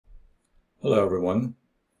Hello everyone,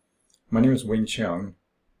 my name is Wing Cheung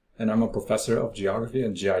and I'm a professor of geography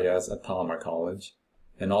and GIS at Palomar College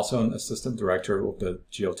and also an assistant director of the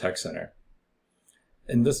Geotech Center.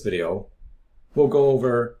 In this video, we'll go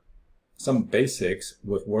over some basics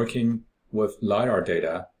with working with LiDAR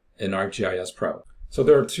data in ArcGIS Pro. So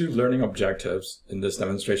there are two learning objectives in this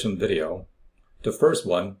demonstration video. The first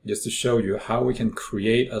one is to show you how we can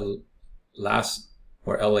create a LAS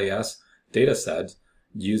or LAS dataset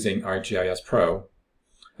using ArcGIS Pro.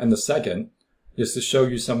 And the second is to show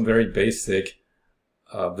you some very basic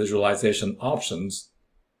visualization options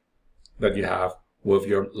that you have with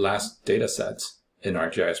your LAS datasets in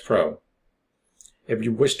ArcGIS Pro. If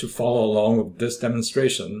you wish to follow along with this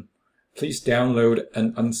demonstration, please download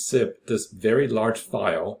and unzip this very large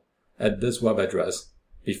file at this web address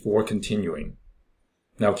before continuing.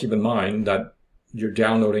 Now keep in mind that you're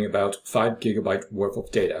downloading about 5 GB worth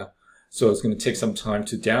of data, so it's going to take some time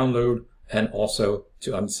to download and also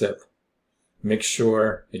to unzip. Make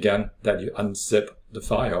sure, again, that you unzip the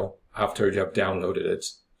file after you have downloaded it.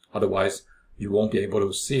 Otherwise, you won't be able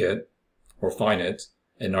to see it or find it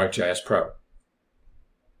in ArcGIS Pro.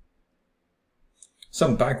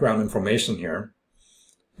 Some background information here.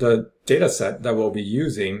 The dataset that we'll be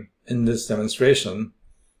using in this demonstration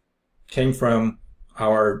came from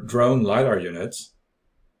our drone LiDAR units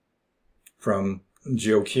from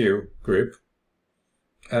GeoQ group,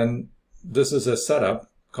 and this is a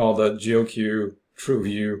setup called the GeoQ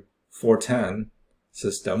TrueView 410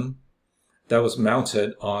 system that was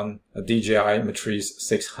mounted on a DJI Matrice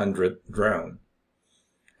 600 drone,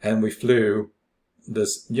 and we flew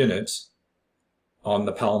this unit on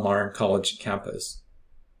the Palomar College campus.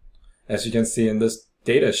 As you can see in this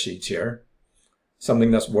data sheet here,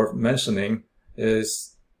 something that's worth mentioning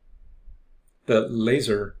is the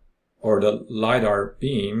laser or the LiDAR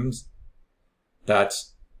beams that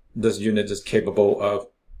this unit is capable of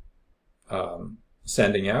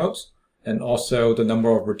sending out, and also the number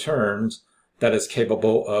of returns that is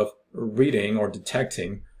capable of reading or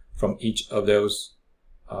detecting from each of those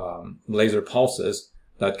laser pulses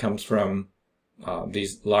that comes from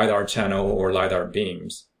these LiDAR channel or LiDAR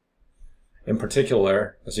beams. In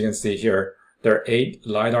particular, as you can see here, there are 8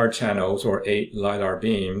 LiDAR channels or 8 LiDAR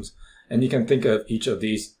beams, and you can think of each of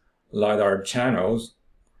these LiDAR channels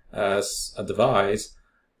as a device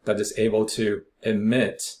that is able to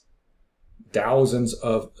emit thousands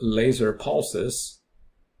of laser pulses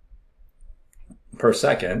per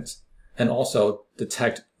second and also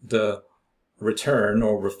detect the return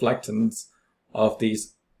or reflectance of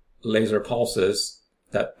these laser pulses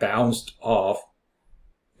that bounced off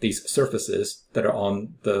these surfaces that are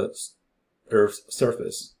on the Earth's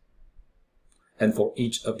surface. And for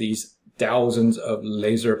each of these thousands of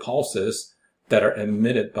laser pulses that are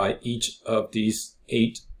emitted by each of these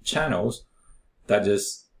 8 channels that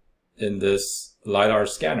is in this LiDAR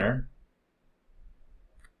scanner,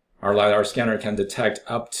 our LiDAR scanner can detect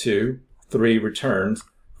up to 3 returns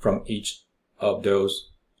from each of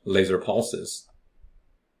those laser pulses.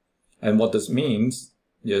 And what this means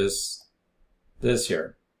is this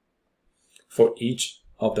here. For each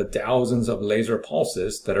of the thousands of laser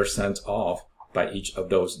pulses that are sent off by each of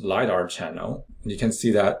those LiDAR channel, you can see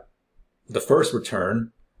that the first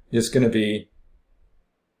return is going to be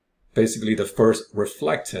basically the first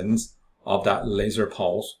reflectance of that laser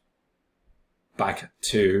pulse back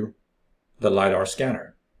to the LiDAR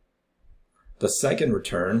scanner. The second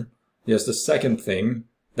return is the second thing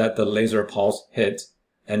that the laser pulse hit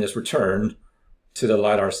and is returned to the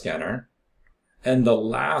LiDAR scanner. And the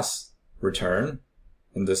last return,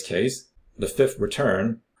 in this case, the 5th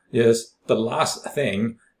return, is the last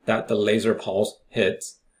thing that the laser pulse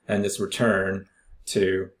hits and is returned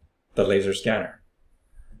to the laser scanner.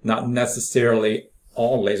 Not necessarily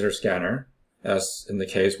all laser scanner, as in the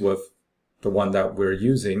case with the one that we're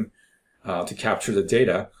using to capture the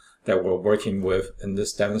data that we're working with in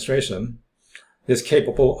this demonstration, is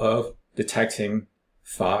capable of detecting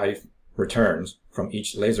 5 returns from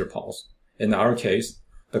each laser pulse. In our case,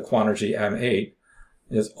 the Quanergy M8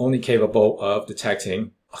 is only capable of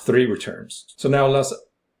detecting 3 returns. So now let's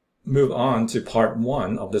move on to part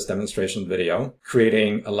 1 of this demonstration video,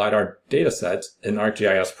 creating a LiDAR dataset in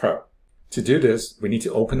ArcGIS Pro. To do this, we need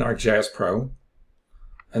to open ArcGIS Pro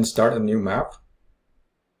and start a new map.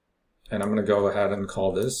 And I'm going to go ahead and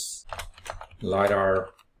call this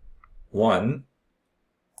LiDAR 1.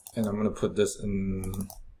 And I'm going to put this in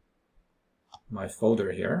my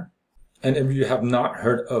folder here. And if you have not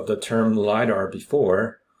heard of the term LiDAR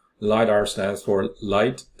before, LiDAR stands for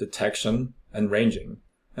Light Detection and Ranging.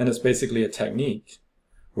 And it's basically a technique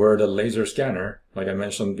where the laser scanner, like I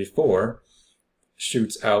mentioned before,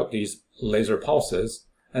 shoots out these laser pulses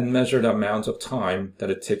and measure the amount of time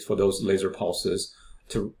that it takes for those laser pulses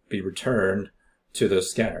to be returned to the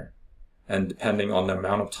scanner. And depending on the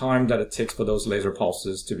amount of time that it takes for those laser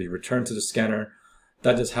pulses to be returned to the scanner,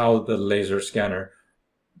 that is how the laser scanner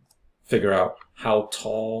figure out how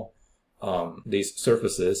tall these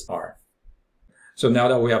surfaces are. So now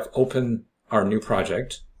that we have opened our new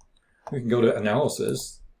project, we can go to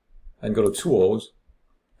Analysis and go to Tools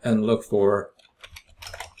and look for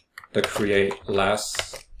the Create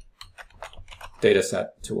Last Dataset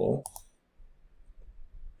tool.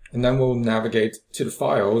 And then we'll navigate to the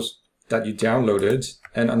files that you downloaded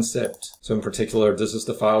and unzipped. So in particular, this is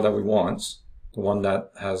the file that we want, the one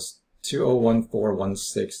that has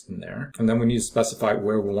 201416 in there. And then we need to specify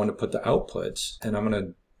where we want to put the output. And I'm going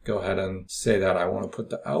to go ahead and say that I want to put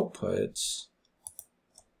the output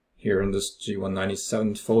here in this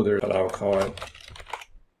G197 folder, but I'll call it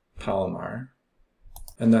Palomar.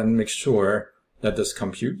 And then make sure that this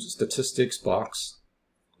Compute Statistics box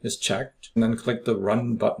is checked, and then click the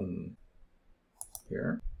Run button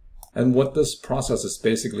here. And what this process is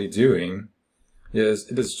basically doing is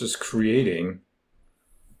it is just creating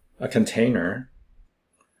a container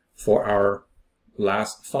for our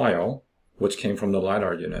last file, which came from the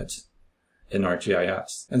LiDAR unit in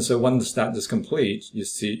ArcGIS. And so when that is complete, you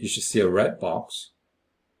should see a red box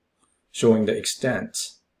showing the extent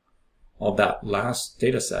of that last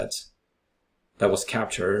data set that was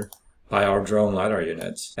captured by our drone LiDAR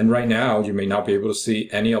units. And right now, you may not be able to see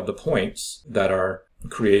any of the points that are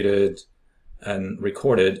created and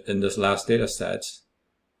recorded in this last data set.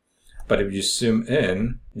 But if you zoom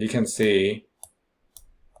in, you can see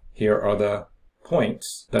here are the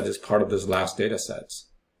points that is part of this last data set.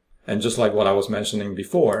 And just like what I was mentioning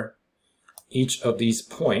before, each of these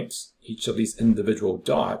points, each of these individual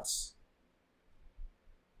dots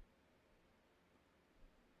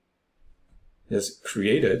is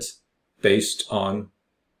created based on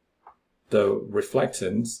the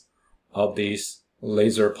reflectance of these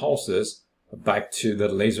laser pulses back to the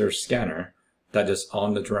laser scanner that is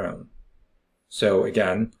on the drone. So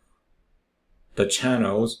again, the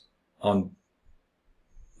channels on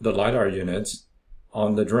the LiDAR units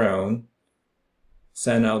on the drone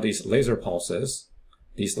send out these laser pulses.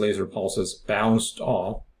 These laser pulses bounced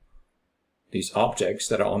off these objects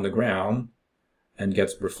that are on the ground and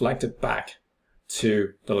gets reflected back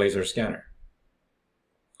to the laser scanner.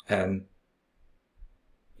 And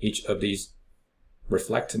each of these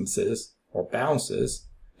reflectances or bounces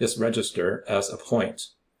is registered as a point.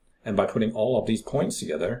 And by putting all of these points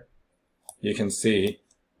together, you can see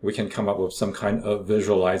we can come up with some kind of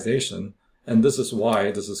visualization. And this is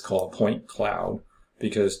why this is called point cloud,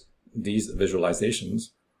 because these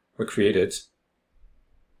visualizations were created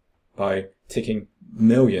by taking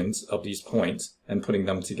millions of these points and putting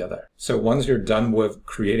them together. So once you're done with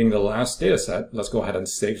creating the last data set, let's go ahead and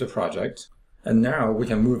save the project. And now we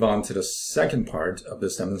can move on to the second part of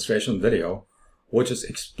this demonstration video, which is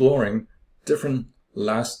exploring different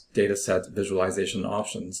last data set visualization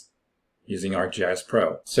options using ArcGIS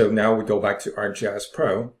Pro. So now we go back to ArcGIS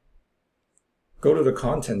Pro, go to the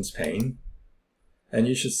contents pane, and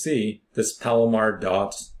you should see this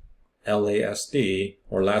Palomar.LASD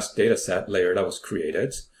or last data set layer that was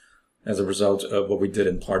created as a result of what we did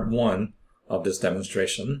in part 1 of this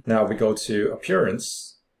demonstration. Now we go to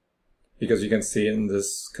Appearance, because you can see in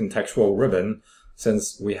this contextual ribbon,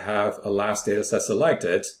 since we have a last data set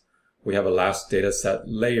selected, we have a last data set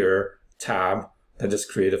layer tab that is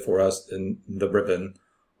created for us in the ribbon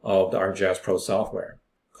of the ArcGIS Pro software.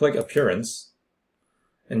 Click Appearance,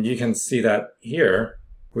 and you can see that here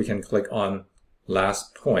we can click on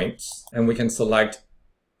Last Points, and we can select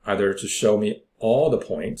either to show me all the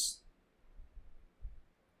points,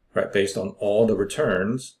 right, based on all the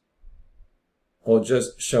returns, or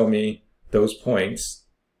just show me those points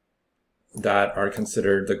that are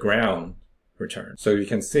considered the ground return. So you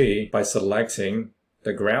can see by selecting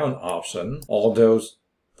the ground option, all those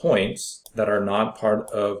points that are not part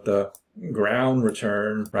of the ground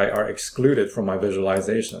return, right, are excluded from my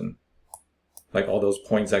visualization. Like all those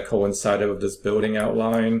points that coincided with this building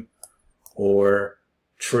outline, or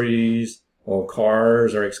trees, or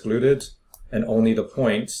cars are excluded, and only the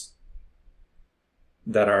points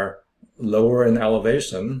that are lower in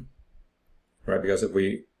elevation, right, because if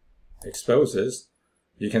we expose this,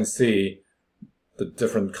 you can see the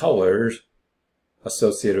different colors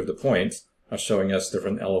associated with the points are showing us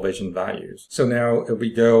different elevation values. So now if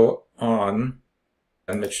we go on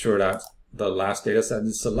and make sure that the last data set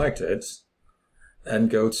is selected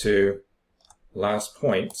and go to Last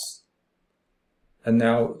Points, and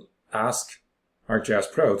now ask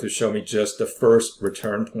ArcGIS Pro to show me just the first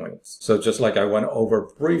return points. So just like I went over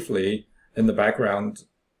briefly in the background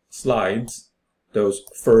slides, those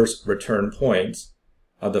first return points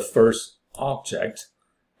are the first object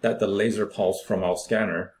that the laser pulse from our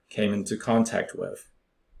scanner came into contact with.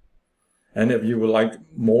 And if you would like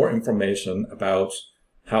more information about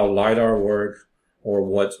how LiDAR works, or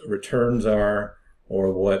what returns are,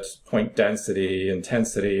 or what point density,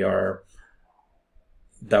 intensity are,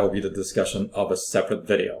 that will be the discussion of a separate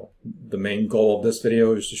video. The main goal of this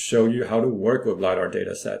video is to show you how to work with LiDAR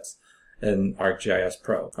datasets in ArcGIS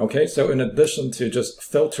Pro. Okay, so in addition to just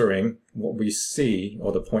filtering what we see,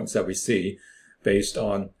 or the points that we see, based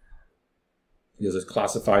on, is it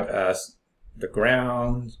classified as the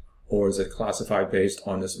ground, or is it classified based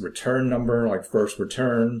on this return number, like first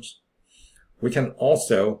returns, we can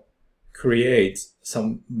also create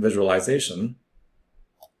some visualization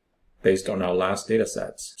based on our last data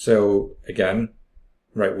sets. So again,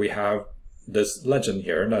 right, we have this legend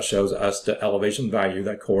here that shows us the elevation value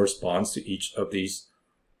that corresponds to each of these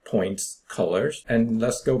points colors. And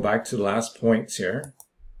let's go back to the last points here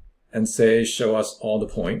and say, show us all the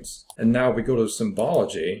points. And now we go to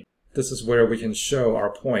symbology. This is where we can show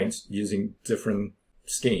our points using different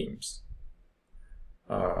schemes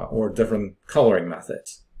or different coloring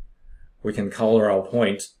methods. We can color our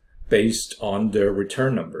points based on their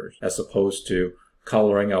return numbers, as opposed to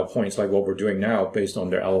coloring our points like what we're doing now based on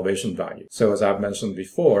their elevation value. So as I've mentioned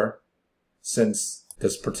before, since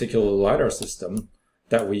this particular LiDAR system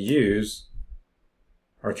that we use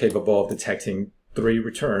are capable of detecting 3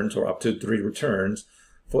 returns or up to 3 returns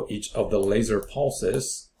for each of the laser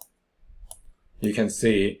pulses, you can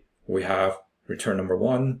see we have return number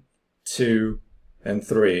 1, 2, and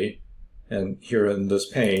 3. And here in this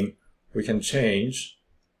pane, we can change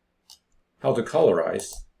how to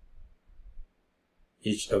colorize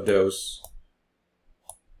each of those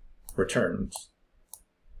returns.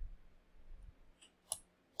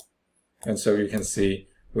 And so you can see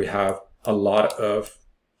we have a lot of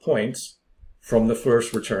points from the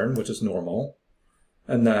first return, which is normal,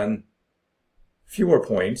 and then fewer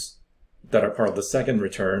points that are part of the second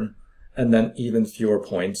return, and then even fewer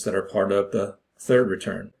points that are part of the third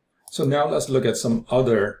return. So now let's look at some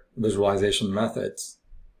other visualization methods.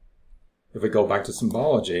 If we go back to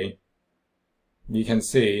symbology, you can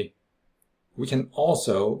see we can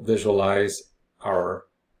also visualize our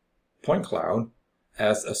point cloud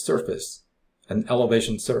as a surface, an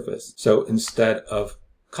elevation surface. So instead of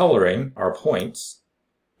coloring our points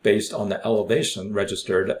based on the elevation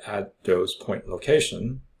registered at those point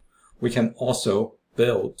location, we can also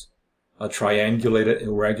build a triangulated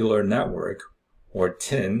irregular network, or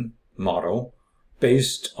TIN model,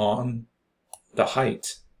 based on the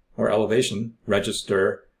height or elevation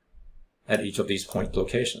register at each of these point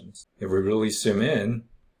locations. If we really zoom in,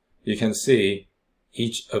 you can see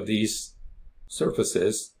each of these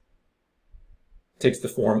surfaces takes the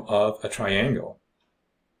form of a triangle.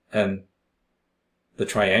 And the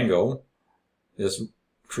triangle is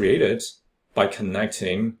created by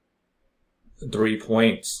connecting 3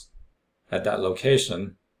 points at that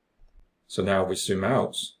location. So now we zoom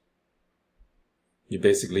out, you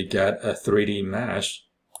basically get a 3D mesh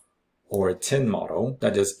or a TIN model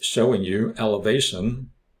that is showing you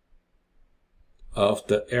elevation of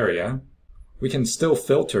the area. We can still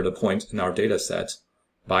filter the points in our data set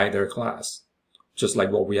by their class, just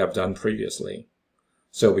like what we have done previously.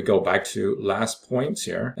 So we go back to last points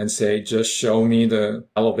here and say, just show me the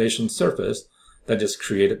elevation surface that is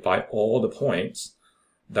created by all the points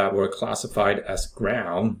that were classified as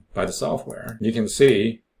ground by the software. You can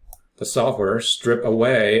see the software strip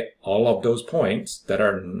away all of those points that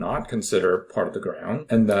are not considered part of the ground,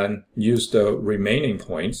 and then use the remaining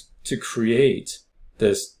points to create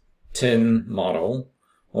this TIN model,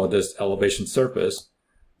 or this elevation surface,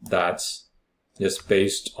 that is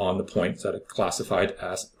based on the points that are classified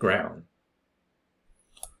as ground.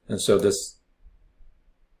 And so this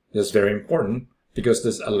is very important, because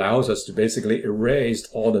this allows us to basically erase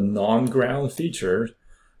all the non-ground features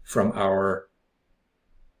from our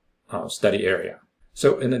study area.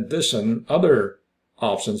 So in addition, other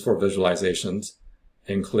options for visualizations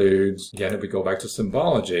includes, again, if we go back to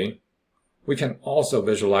symbology, we can also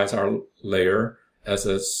visualize our layer as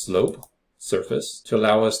a slope surface to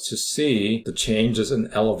allow us to see the changes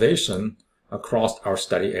in elevation across our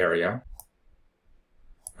study area.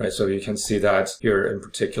 Right, so you can see that here in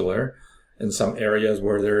particular, in some areas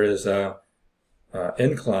where there is a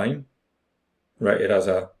incline, right, it has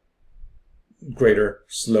a greater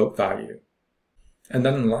slope value. And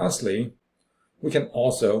then lastly, we can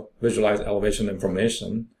also visualize elevation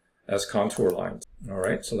information as contour lines. All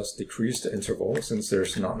right, so let's decrease the interval since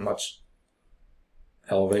there's not much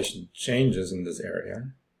elevation changes in this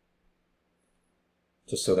area,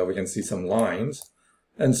 just so that we can see some lines.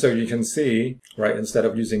 And so you can see, right, instead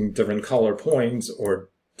of using different color points or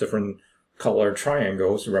different color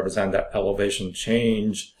triangles to represent that elevation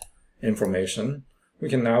change information, we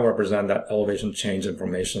can now represent that elevation change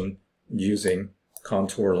information using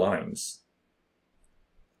contour lines.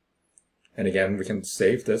 And again, we can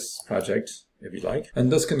save this project if you like.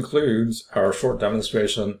 And this concludes our short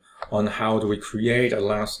demonstration on how do we create a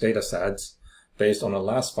LAS dataset based on a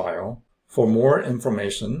LAS file. For more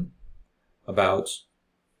information about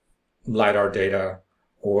LiDAR data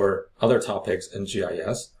or other topics in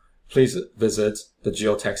GIS, please visit the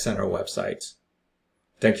Geotech Center website.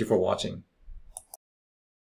 Thank you for watching.